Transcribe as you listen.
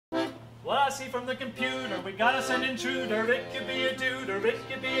What I see from the computer, we got us an intruder. It could be a dude or it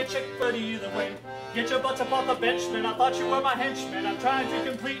could be a chick, but either way, get your butts up off the bench, man. I thought you were my henchman. I'm trying to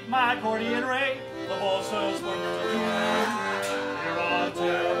complete my accordion ray. The boss says work to do. You're on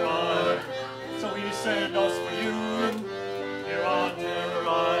Terror Island, so he sent us for you. You're on Terror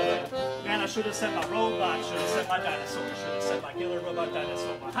Island. Man, I should have sent my robot, should have sent my dinosaur, should have sent my killer robot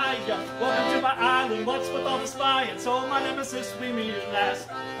dinosaur. Hiya, welcome to my island, what's with all the spying? So my nemesis, we meet at last.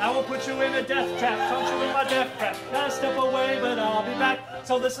 I will put you in a death trap, don't you in my death trap. Gotta step away, but I'll be back.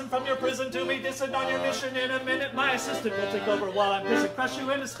 So listen from your prison to me, distant on your mission. In a minute, my assistant will take over while I'm busy. Crush you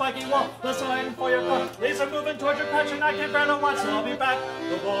in a spiky wall, listen for your call. Laser moving towards your patch and I can't bear no watch, so I'll be back.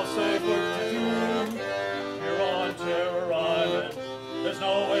 The boss said work to do. You're on Terror Island. There's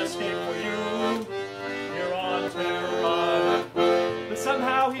no escape for you. You're on Terror Island. But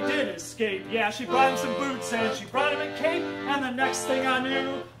somehow he did escape. Yeah, she brought him some boots and she brought him a cape. And the next thing I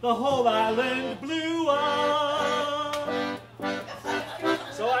knew, the whole island blew up.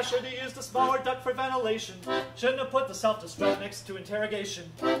 So I should have used a smaller duct for ventilation. Shouldn't have put the self-destruct next to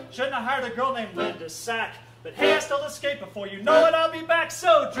interrogation. Shouldn't have hired a girl named Linda Sack. But hey, I still escape before you know it, I'll be back,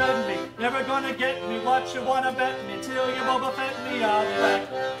 so dread me. Never gonna get me, what you wanna bet me, till you Boba Fett me, I'll be back.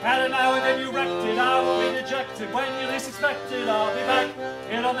 Had an hour, then you wrecked it, I will be dejected. When you least expect it, I'll be back.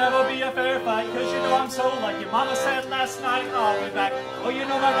 It'll never be a fair fight, cause you know I'm so like your mama said last night, I'll be back. Oh, you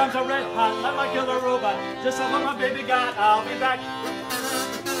know my rhymes are red hot, like my killer robot. Just like what my baby got, I'll be back.